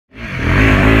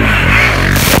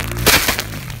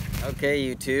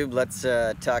Okay, YouTube, let's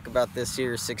talk about this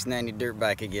here 690 dirt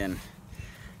bike again.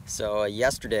 So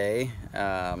yesterday,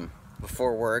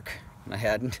 before work, I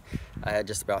had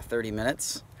just about 30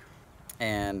 minutes,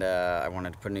 and I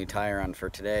wanted to put a new tire on for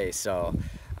today. So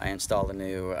I installed a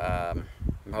new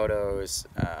Moto's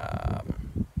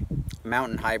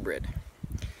Mountain Hybrid.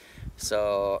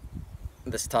 So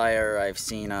this tire I've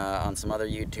seen on some other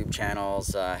YouTube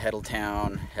channels.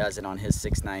 Heddletown has it on his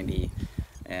 690,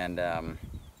 and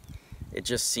it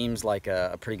just seems like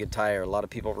a pretty good tire. A lot of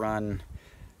people run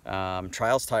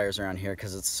trials tires around here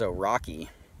because it's so rocky,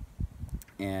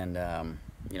 and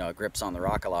you know, it grips on the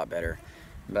rock a lot better.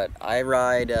 But I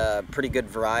ride a pretty good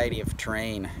variety of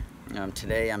terrain.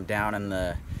 Today I'm down in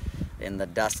the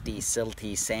dusty,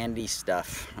 silty, sandy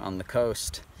stuff on the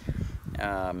coast.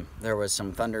 There was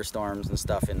some thunderstorms and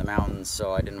stuff in the mountains,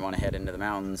 so I didn't want to head into the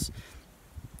mountains,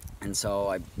 and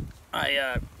so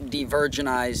I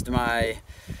de-virginized my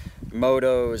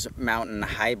Moto's Mountain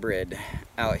Hybrid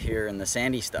out here in the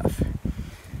sandy stuff.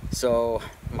 So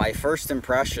my first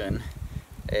impression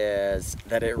is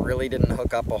that it really didn't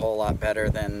hook up a whole lot better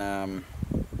than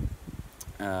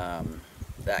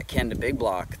that Ken to Big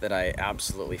Block that I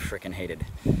absolutely freaking hated.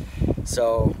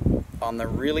 So on the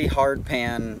really hard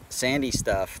pan sandy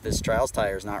stuff, this trials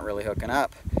tire is not really hooking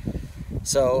up.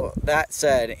 So that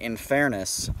said, in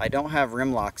fairness, I don't have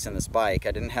rim locks in this bike.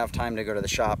 I didn't have time to go to the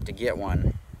shop to get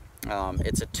one.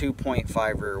 It's a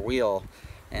 2.5 rear wheel,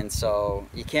 and so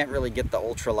you can't really get the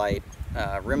ultralight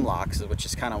rim locks, which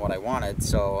is kind of what I wanted.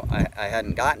 So I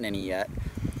hadn't gotten any yet,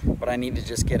 but I need to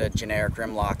just get a generic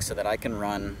rim lock so that I can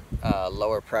run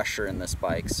lower pressure in this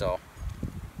bike. So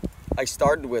I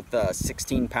started with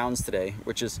 16 pounds today,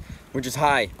 which is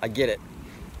high, I get it,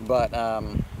 but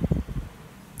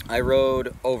I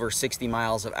rode over 60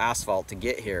 miles of asphalt to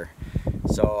get here,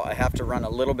 so I have to run a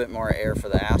little bit more air for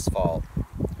the asphalt,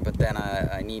 but then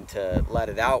I need to let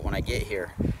it out when I get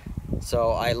here.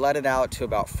 So I let it out to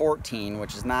about 14,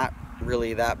 which is not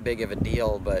really that big of a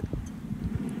deal, but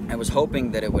I was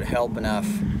hoping that it would help enough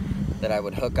that I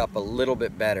would hook up a little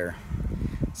bit better.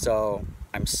 So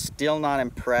I'm still not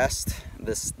impressed.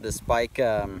 This bike,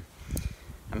 I'm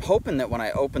hoping that when I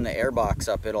open the airbox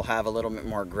up, it'll have a little bit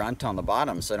more grunt on the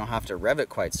bottom, so I don't have to rev it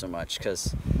quite so much,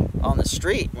 because on the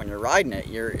street, when you're riding it,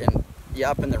 you're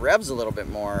up in the revs a little bit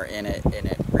more in it, and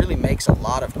it really makes a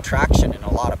lot of traction and a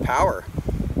lot of power,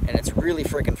 and it's really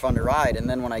freaking fun to ride. And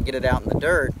then when I get it out in the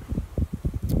dirt,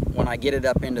 when I get it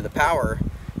up into the power,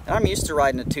 and I'm used to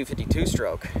riding a 252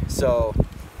 stroke, so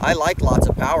I like lots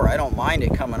of power. I don't mind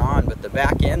it coming on, but the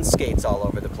back end skates all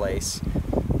over the place,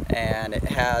 and it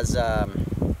has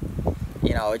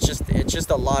you know, it's just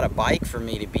a lot of bike for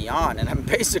me to be on, and I'm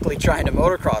basically trying to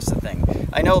motocross the thing.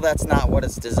 I know that's not what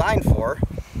it's designed for,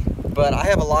 but I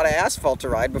have a lot of asphalt to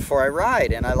ride before I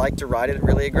ride, and I like to ride it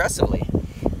really aggressively.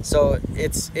 So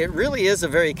it really is a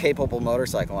very capable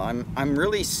motorcycle. I'm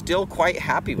really still quite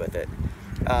happy with it.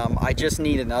 I just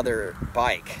need another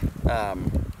bike.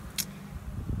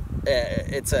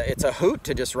 It's a hoot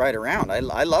to just ride around.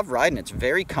 I love riding. It's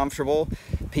very comfortable.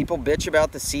 People bitch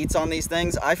about the seats on these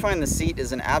things. I find the seat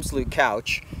is an absolute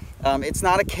couch. It's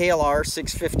not a KLR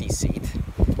 650 seat.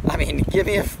 I mean, give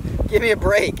me a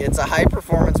break. It's a high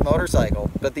performance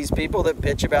motorcycle. But these people that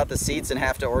bitch about the seats and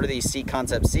have to order these seat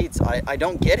concept seats, I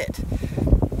don't get it.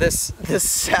 This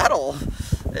saddle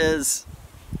is,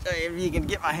 if you can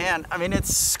get my hand, I mean,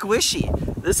 it's squishy.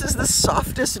 This is the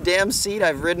softest damn seat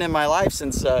I've ridden in my life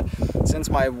since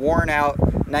my worn out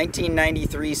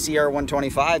 1993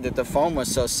 CR125 that the foam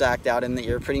was so sacked out in that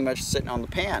you're pretty much sitting on the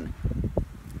pan.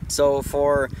 So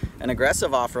for an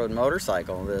aggressive off-road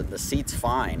motorcycle, the seat's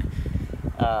fine.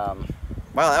 Wow,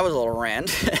 that was a little rant.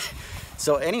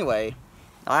 So anyway,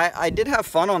 I did have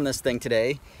fun on this thing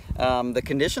today. The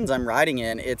conditions I'm riding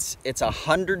in, it's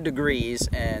 100 degrees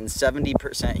and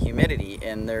 70% humidity,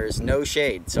 and there's no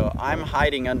shade. So I'm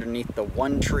hiding underneath the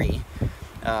one tree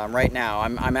right now.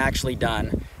 I'm actually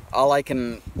done. All I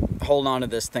can hold on to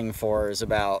this thing for is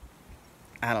about,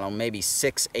 I don't know, maybe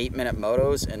 6-8 minute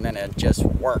motos, and then it just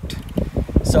worked.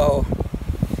 So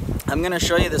I'm gonna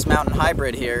show you this Mountain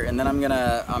Hybrid here, and then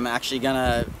I'm actually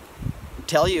gonna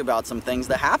tell you about some things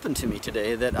that happened to me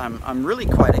today that I'm really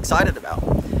quite excited about.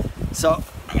 So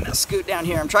I'm gonna scoot down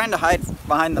here. I'm trying to hide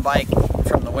behind the bike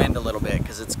from the wind a little bit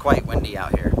because it's quite windy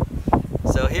out here.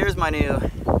 So here's my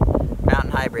new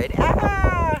Mountain Hybrid.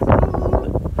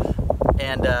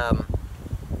 And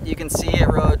you can see it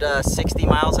rode 60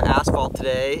 miles of asphalt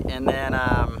today, and then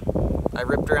I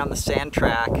ripped around the sand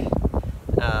track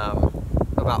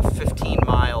about 15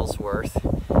 miles worth,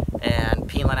 and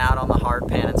peeling out on the hard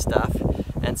pan and stuff.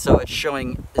 And so it's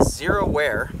showing 0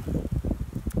 wear.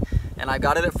 and I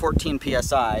got it at 14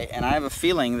 psi, and I have a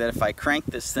feeling that if I crank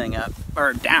this thing up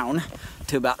or down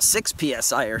to about 6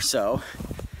 psi or so,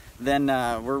 then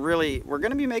we're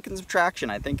gonna be making some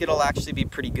traction. I think it'll actually be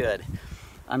pretty good.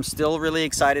 I'm still really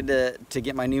excited to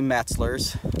get my new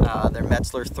Metzlers. They're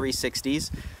Metzler 360s.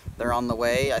 They're on the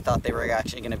way. I thought they were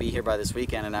actually gonna be here by this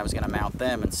weekend, and I was gonna mount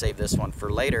them and save this one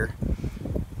for later.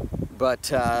 But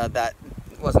that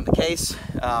wasn't the case.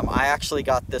 I actually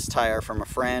got this tire from a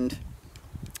friend,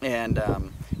 and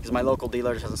because my local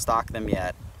dealer doesn't stock them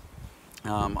yet.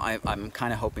 I'm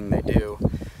kind of hoping they do,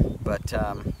 but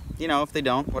you know, if they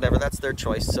don't, whatever, that's their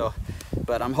choice. So,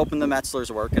 but I'm hoping the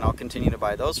Metzlers work, and I'll continue to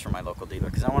buy those from my local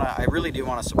dealer, because I really do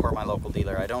want to support my local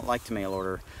dealer. I don't like to mail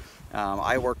order.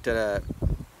 I worked at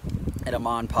a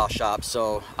mom and pop shop,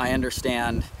 so I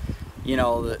understand, you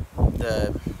know,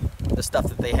 the stuff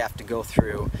that they have to go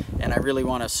through, and I really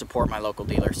want to support my local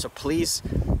dealer. So please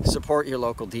support your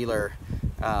local dealer,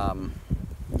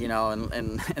 you know,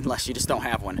 and unless you just don't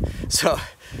have one.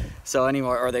 So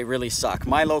anyway, or they really suck.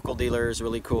 My local dealer is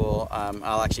really cool.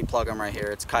 I'll actually plug them right here.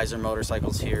 It's Kaiser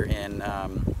Motorcycles here in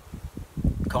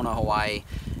Kona, Hawaii,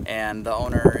 and the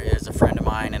owner is a friend of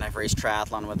mine, and I've raced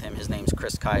triathlon with him. His name's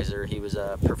Chris Kaiser. He was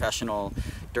a professional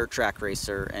dirt track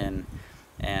racer, and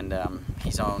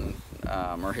he's owned,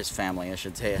 or his family, I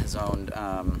should say, has owned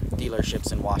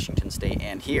dealerships in Washington State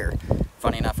and here.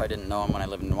 Funny enough, I didn't know him when I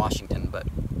lived in Washington, but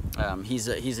he's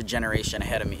a generation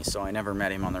ahead of me, so I never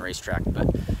met him on the racetrack. But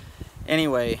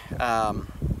anyway,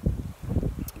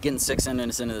 getting 6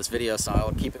 minutes into this video, so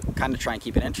I'll kind of try and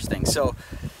keep it interesting. So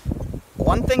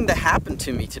one thing that happened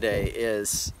to me today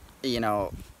is, you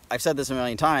know, I've said this a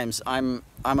million times, I'm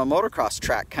a motocross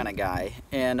track kind of guy,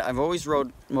 and I've always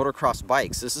rode motocross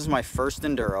bikes. This is my first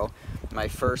Enduro, my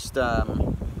first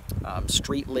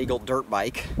street legal dirt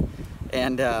bike,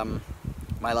 and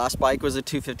my last bike was a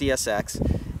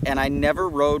 250SX, and I never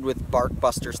rode with Bark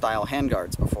Buster style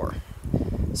handguards before.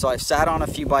 So I've sat on a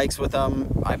few bikes with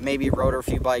them. I've maybe rode a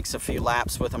few bikes, a few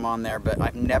laps with them on there, but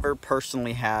I've never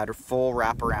personally had full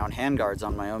wraparound handguards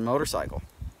on my own motorcycle.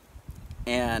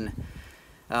 And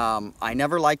I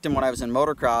never liked them when I was in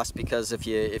motocross, because if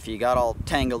you got all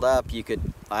tangled up,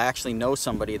 I actually know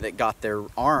somebody that got their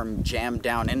arm jammed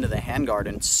down into the handguard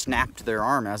and snapped their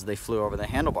arm as they flew over the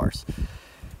handlebars.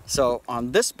 So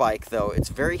on this bike though, it's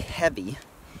very heavy,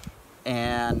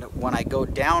 and when I go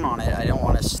down on it, I don't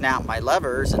want to snap my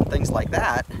levers and things like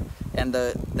that. And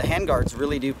the handguards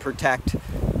really do protect,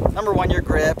 number one, your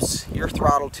grips, your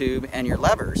throttle tube, and your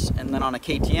levers. And then on a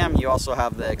KTM, you also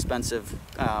have the expensive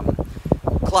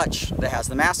clutch that has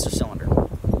the master cylinder.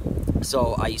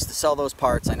 So I used to sell those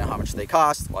parts. I know how much they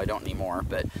cost. Well, I don't anymore,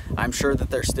 but I'm sure that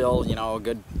they're still, you know, a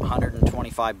good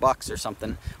 125 bucks or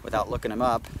something without looking them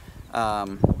up.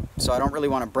 So I don't really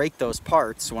want to break those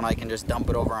parts when I can just dump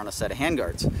it over on a set of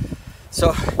handguards.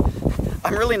 So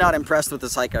I'm really not impressed with the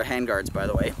Cycler handguards, by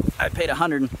the way. I paid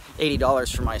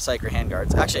 $180 for my Cycler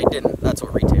handguards. Actually, I didn't. That's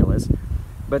what retail is.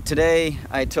 But today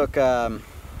I took a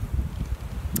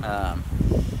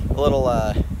little,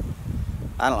 I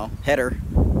don't know, header.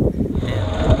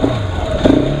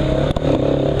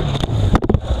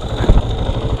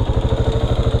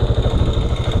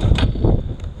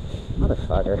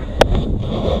 Motherfucker.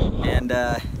 And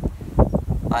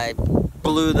I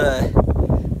blew the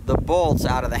bolts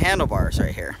out of the handlebars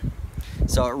right here.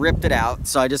 So it ripped it out.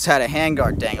 So I just had a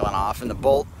handguard dangling off, and the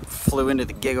bolt flew into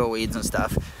the giggle weeds and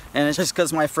stuff. And it's just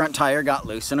because my front tire got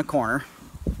loose in a corner.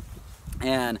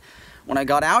 And when I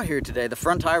got out here today, the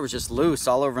front tire was just loose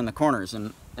all over in the corners.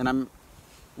 And I'm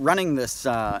running this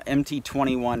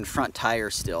MT21 front tire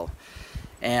still.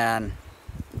 And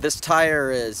this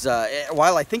tire is,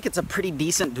 while I think it's a pretty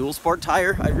decent dual sport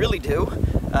tire, I really do,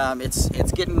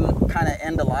 it's getting kind of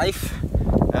end of life.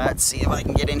 Let's see if I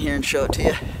can get in here and show it to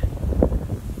you.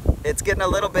 It's getting a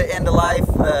little bit end of life.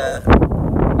 The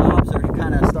knobs are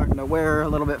kind of starting to wear a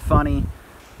little bit funny,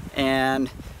 and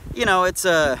you know, it's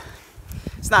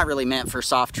not really meant for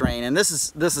soft terrain. And this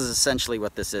is essentially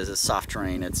what this is soft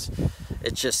terrain. It's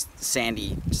just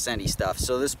sandy stuff.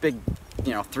 So this big,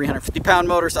 you know, 350-pound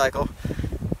motorcycle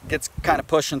gets kind of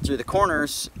pushing through the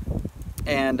corners,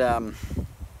 and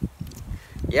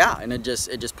yeah, and it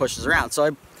just pushes around.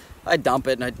 So I dump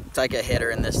it, and I take a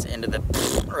hitter in this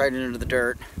right into the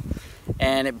dirt,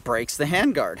 and it breaks the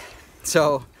handguard.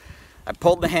 So I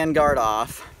pulled the handguard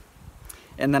off,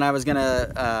 and then I was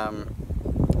gonna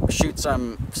shoot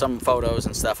some photos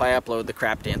and stuff. I upload the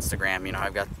crap to Instagram. You know,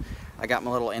 I got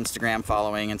my little Instagram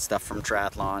following and stuff from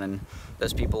triathlon, and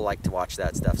those people like to watch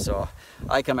that stuff. So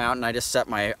I come out and I just set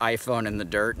my iPhone in the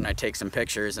dirt, and I take some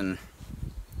pictures, and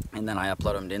then I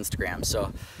upload them to Instagram.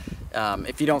 So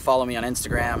If you don't follow me on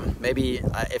Instagram, maybe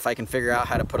if I can figure out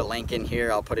how to put a link in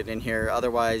here, I'll put it in here.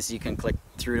 Otherwise, you can click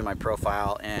through to my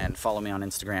profile and follow me on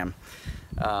Instagram.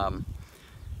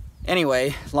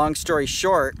 Anyway, long story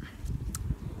short,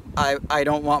 I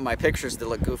don't want my pictures to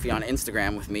look goofy on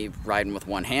Instagram with me riding with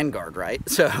one handguard, right?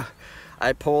 So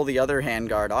I pull the other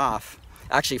handguard off.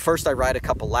 Actually, first I ride a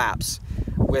couple laps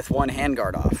with one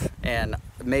handguard off, and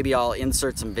maybe I'll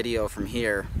insert some video from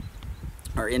here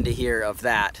or into here of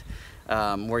that,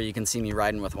 where you can see me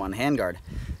riding with one handguard.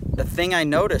 The thing I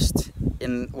noticed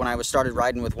when I started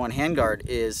riding with one handguard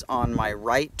is on my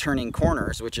right turning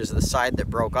corners, which is the side that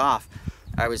broke off,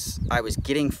 I was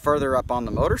getting further up on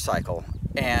the motorcycle,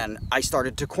 and I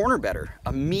started to corner better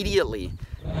immediately.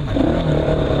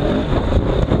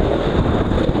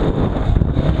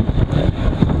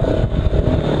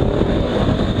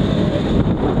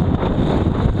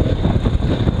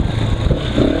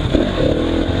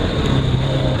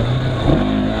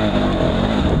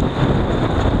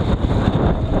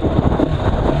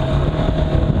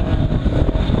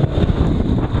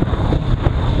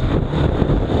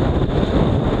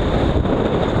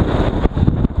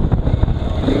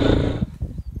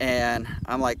 And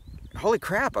I'm like, holy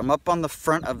crap, I'm up on the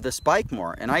front of this bike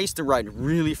more. And I used to ride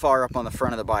really far up on the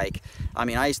front of the bike. I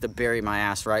mean, I used to bury my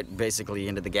ass right basically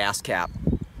into the gas cap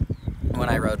when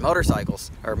I rode motorcycles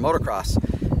or motocross.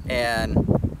 And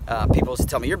people used to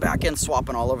tell me, you're back end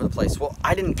swapping all over the place. Well,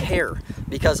 I didn't care,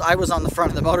 because I was on the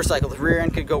front of the motorcycle. The rear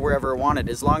end could go wherever it wanted.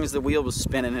 As long as the wheel was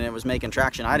spinning and it was making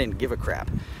traction, I didn't give a crap.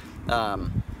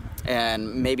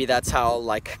 And maybe that's how,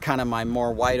 like, kind of my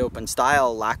more wide open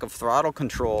style, lack of throttle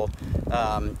control,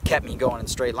 kept me going in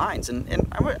straight lines. And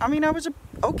I mean, I was a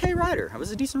okay rider. I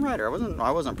was a decent rider.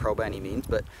 I wasn't pro by any means,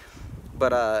 but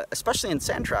especially in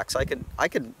sand tracks, I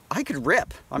could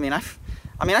rip. I mean,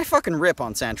 I fucking rip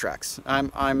on sand tracks.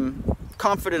 I'm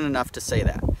confident enough to say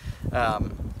that.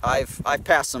 I've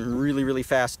passed some really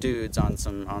fast dudes on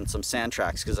some sand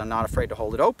tracks because I'm not afraid to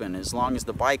hold it open as long as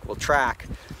the bike will track.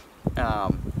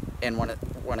 And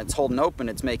when it's holding open,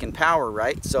 it's making power,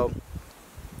 right? So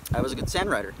I was a good sand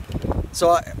rider.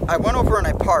 So I went over and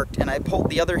I parked and I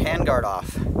pulled the other handguard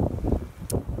off,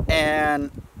 and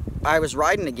I was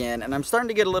riding again, and I'm starting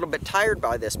to get a little bit tired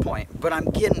by this point, but I'm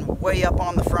getting way up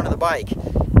on the front of the bike,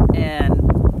 and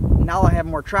now I have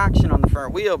more traction on the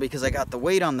front wheel because I got the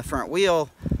weight on the front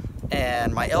wheel,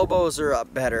 and my elbows are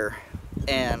up better,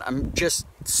 and I'm just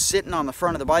sitting on the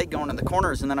front of the bike going in the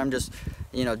corners, and then I'm just,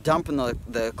 you know, dumping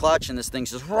the clutch, and this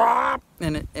thing's just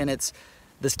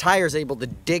this tire is able to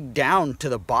dig down to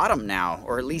the bottom now,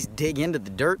 or at least dig into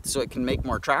the dirt so it can make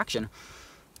more traction.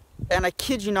 And I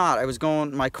kid you not,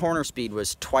 my corner speed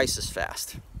was twice as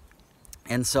fast.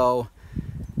 And so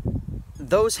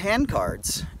those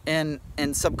handguards, and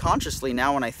subconsciously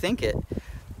now when I think it,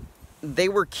 they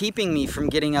were keeping me from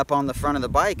getting up on the front of the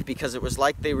bike because it was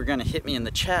like they were going to hit me in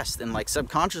the chest, and like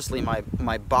subconsciously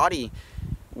my body,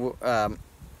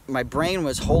 my brain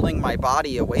was holding my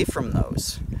body away from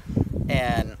those.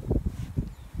 And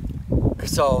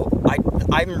so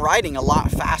I'm riding a lot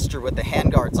faster with the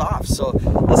handguards off. So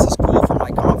this is cool for my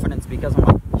confidence, because I'm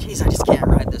like, geez, I just can't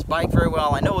ride this bike very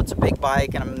well. I know it's a big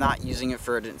bike and I'm not using it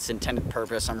for its intended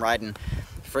purpose. I'm riding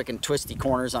freaking twisty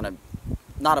corners on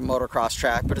not a motocross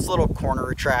track, but it's a little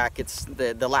corner track. It's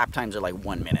the lap times are like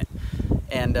 1 minute.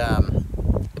 And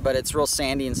but it's real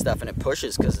sandy and stuff, and it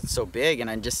pushes because it's so big,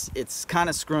 and it's kind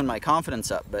of screwing my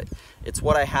confidence up. But it's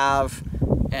what I have,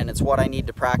 and it's what I need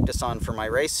to practice on for my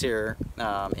race here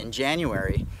in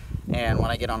January. And when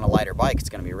I get on a lighter bike, it's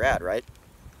going to be rad, right?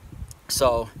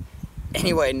 So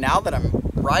anyway, now that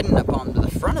I'm riding up onto the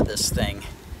front of this thing,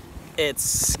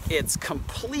 it's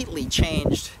completely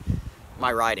changed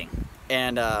my riding,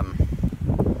 and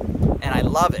I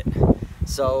love it.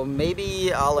 So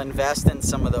maybe I'll invest in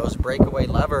some of those breakaway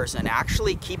levers and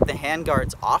actually keep the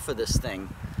handguards off of this thing.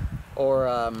 Or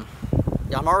I'm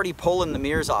already pulling the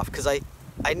mirrors off, because I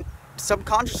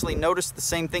subconsciously noticed the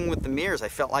same thing with the mirrors. I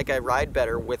felt like I ride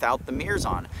better without the mirrors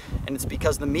on. And it's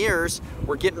because the mirrors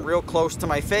were getting real close to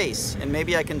my face. And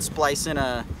maybe I can splice in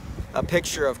a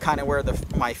picture of kind of where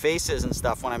my face is and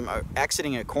stuff. When I'm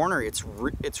exiting a corner, it's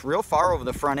real far over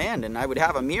the front end, and I would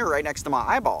have a mirror right next to my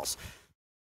eyeballs.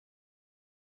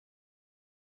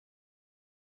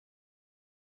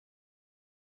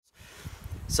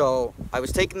 So I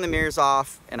was taking the mirrors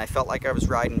off, and I felt like I was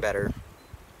riding better.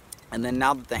 And then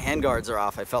now that the handguards are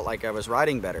off, I felt like I was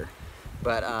riding better.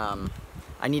 But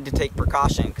I need to take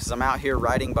precaution, because I'm out here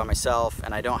riding by myself,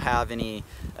 and I don't have any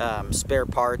spare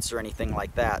parts or anything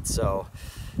like that. So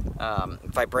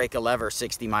if I break a lever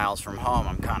 60 miles from home,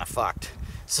 I'm kind of fucked.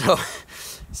 So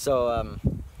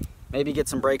maybe get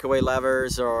some breakaway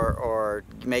levers, or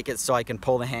make it so I can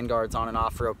pull the handguards on and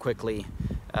off real quickly,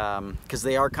 because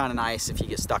they are kind of nice if you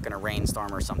get stuck in a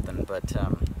rainstorm or something. But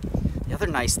the other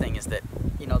nice thing is that,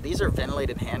 you know, these are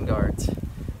ventilated handguards,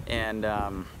 and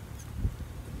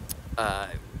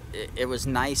it was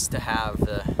nice to have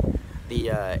the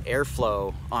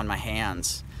airflow on my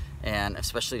hands. And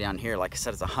especially down here, like I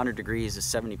said, it's 100 degrees, it's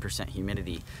 70%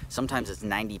 humidity. Sometimes it's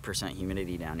 90%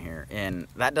 humidity down here, and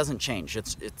that doesn't change.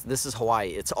 This is Hawaii.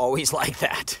 It's always like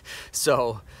that.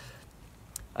 So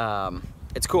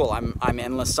it's cool. I'm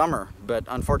endless summer, but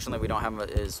unfortunately we don't have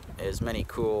as many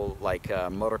cool, like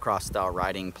motocross style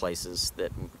riding places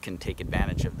that can take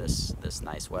advantage of this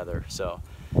nice weather. So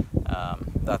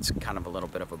that's kind of a little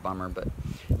bit of a bummer, but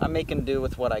I'm making do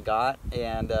with what I got,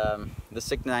 and the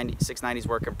 690 is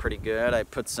working pretty good. I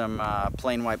put some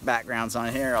plain white backgrounds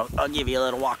on here. I'll give you a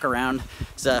little walk around.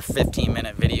 It's a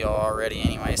 15-minute video already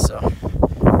anyway, so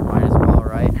might as well,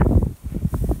 right?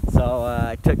 So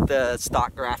I took the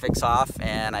stock graphics off,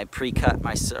 and I pre-cut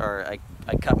I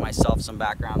cut myself some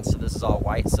backgrounds, so this is all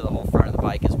white, so the whole front of the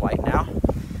bike is white now.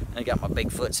 I got my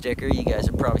Bigfoot sticker. You guys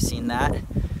have probably seen that.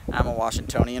 I'm a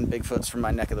Washingtonian. Bigfoot's from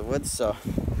my neck of the woods, so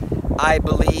I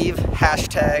believe,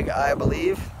 hashtag I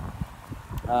believe.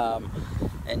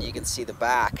 And you can see the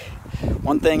back.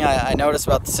 One thing I noticed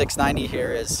about the 690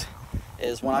 here is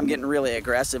when I'm getting really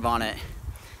aggressive on it,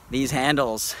 these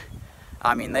handles,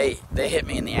 I mean, they hit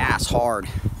me in the ass hard.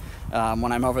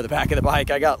 When I'm over the back of the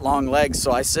bike, I got long legs,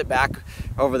 so I sit back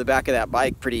over the back of that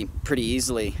bike pretty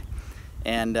easily.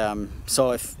 And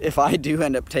so if I do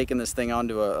end up taking this thing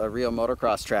onto a real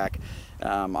motocross track,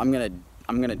 I'm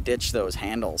gonna ditch those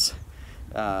handles,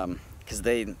 because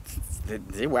they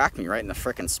whack me right in the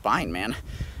frickin' spine, man.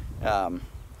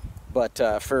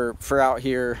 But for out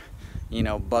here, you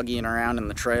know, buggying around in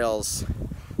the trails,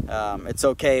 it's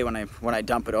okay when I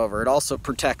dump it over. It also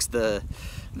protects the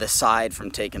side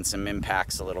from taking some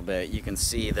impacts a little bit. You can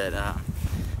see that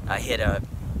I hit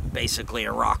basically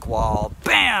a rock wall,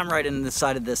 bam, right in the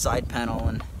side of the side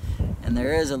panel, and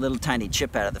there is a little tiny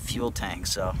chip out of the fuel tank,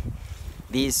 so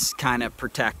these kind of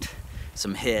protect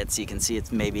some hits. You can see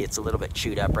maybe it's a little bit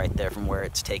chewed up right there from where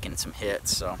it's taken some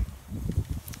hits. So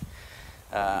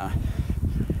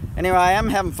anyway, I am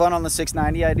having fun on the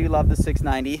 690. I do love the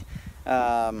 690.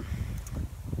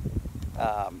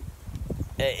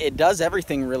 It does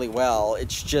everything really well. It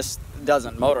just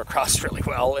doesn't motocross really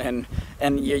well,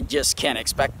 and you just can't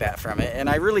expect that from it. And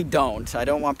I really don't. I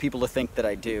don't want people to think that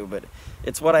I do, but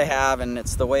it's what I have, and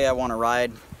it's the way I want to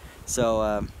ride.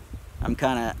 So I'm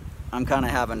kind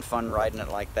of having fun riding it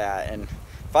like that. And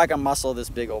if I can muscle this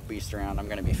big old beast around, I'm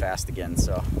going to be fast again.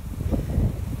 So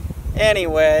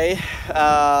anyway,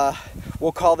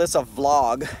 we'll call this a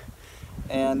vlog,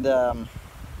 and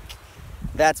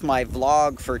that's my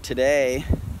vlog for today.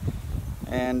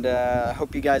 And I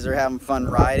hope you guys are having fun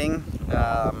riding.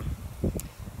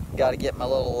 Got to get my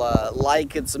little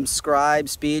like and subscribe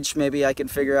speech. Maybe I can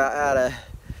figure out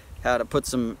how to put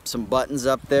some buttons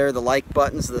up there. The like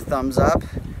buttons, the thumbs up,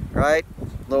 right?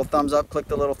 Little thumbs up. Click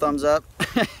the little thumbs up,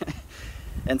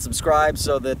 and subscribe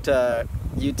so that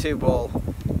YouTube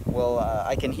will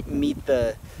I can meet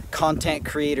the content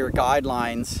creator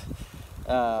guidelines,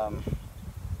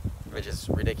 which is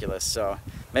ridiculous. So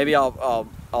maybe I'll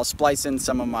splice in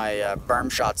some of my berm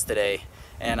shots today,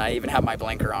 and I even have my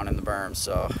blinker on in the berm.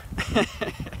 So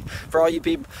for all you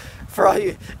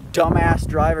dumbass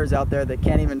drivers out there that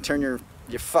can't even turn your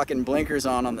fucking blinkers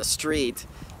on the street,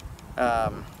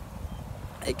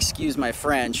 excuse my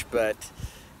French, but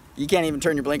you can't even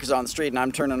turn your blinkers on the street, and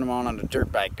I'm turning them on a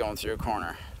dirt bike going through a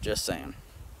corner. Just saying.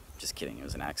 Just kidding, it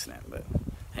was an accident, but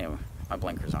anyway, my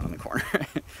blinker's on in the corner.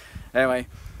 Anyway,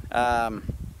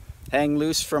 hang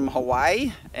loose from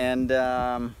Hawaii, and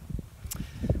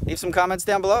leave some comments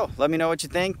down below. Let me know what you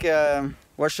think.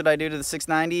 What should I do to the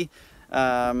 690?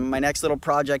 My next little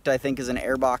project, I think, is an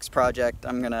airbox project.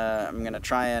 I'm gonna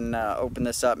try and open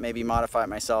this up, maybe modify it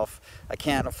myself. I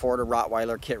can't afford a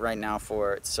Rottweiler kit right now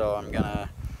for it, so I'm gonna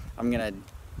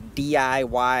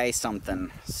DIY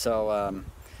something. So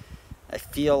I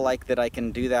feel like that I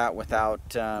can do that without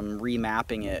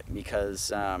remapping it, because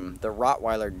the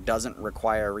Rottweiler doesn't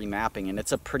require remapping, and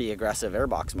it's a pretty aggressive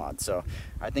airbox mod, so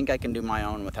I think I can do my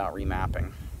own without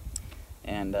remapping.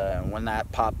 And when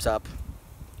that pops up,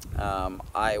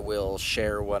 I will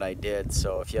share what I did.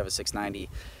 So if you have a 690,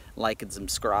 like and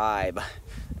subscribe,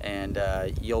 and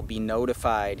you'll be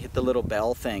notified. Hit the little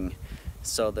bell thing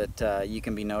so that you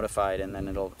can be notified, and then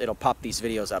it'll pop these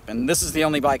videos up. And this is the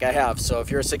only bike I have, so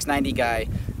if you're a 690 guy,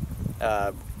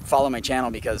 follow my channel,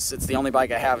 because it's the only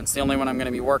bike I have, and it's the only one I'm going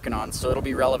to be working on, so it'll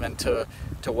be relevant to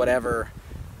whatever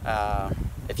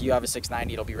if you have a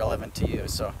 690, it'll be relevant to you.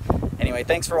 So anyway,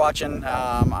 thanks for watching.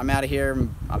 I'm out of here.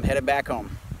 I'm headed back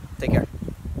home. Take care.